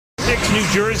Essex, New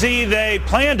Jersey, they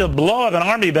plan to blow up an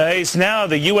army base. Now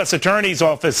the U.S. Attorney's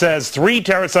Office says 3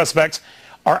 terror suspects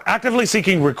are actively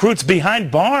seeking recruits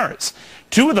behind bars.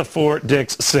 2 of the 4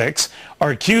 Dick's 6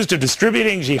 are accused of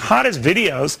distributing jihadist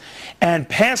videos and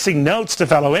passing notes to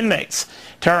fellow inmates.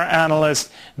 Terror analyst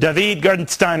David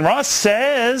Gernstein-Ross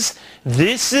says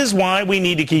this is why we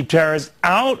need to keep terrorists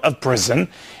out of prison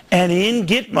and in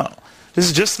Gitmo. This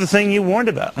is just the thing you warned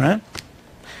about, right?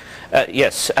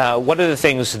 Yes. One of the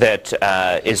things that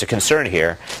is a concern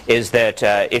here is that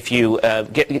if you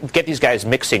get these guys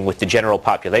mixing with the general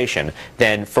population,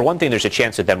 then for one thing there's a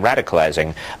chance of them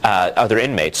radicalizing other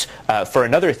inmates. For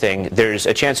another thing, there's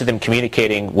a chance of them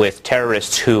communicating with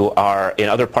terrorists who are in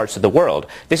other parts of the world.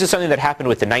 This is something that happened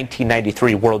with the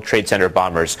 1993 World Trade Center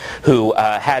bombers who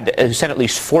sent at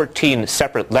least 14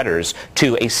 separate letters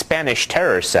to a Spanish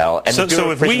terror cell, and the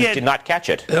Bureau of Prisons did not catch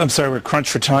it. I'm sorry, we're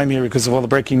crunched for time here because of all the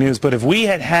breaking news. But if we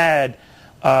had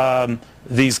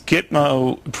these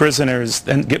Gitmo prisoners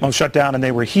and Gitmo shut down and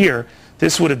they were here,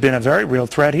 this would have been a very real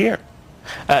threat here.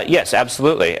 Yes,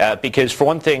 absolutely. Because for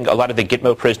one thing, a lot of the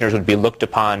Gitmo prisoners would be looked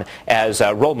upon as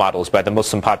role models by the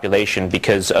Muslim population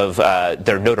because of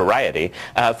their notoriety.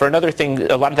 For another thing,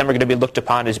 a lot of them are going to be looked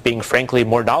upon as being, frankly,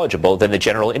 more knowledgeable than the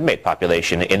general inmate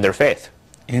population in their faith.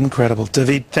 Incredible.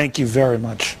 David, thank you very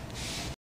much.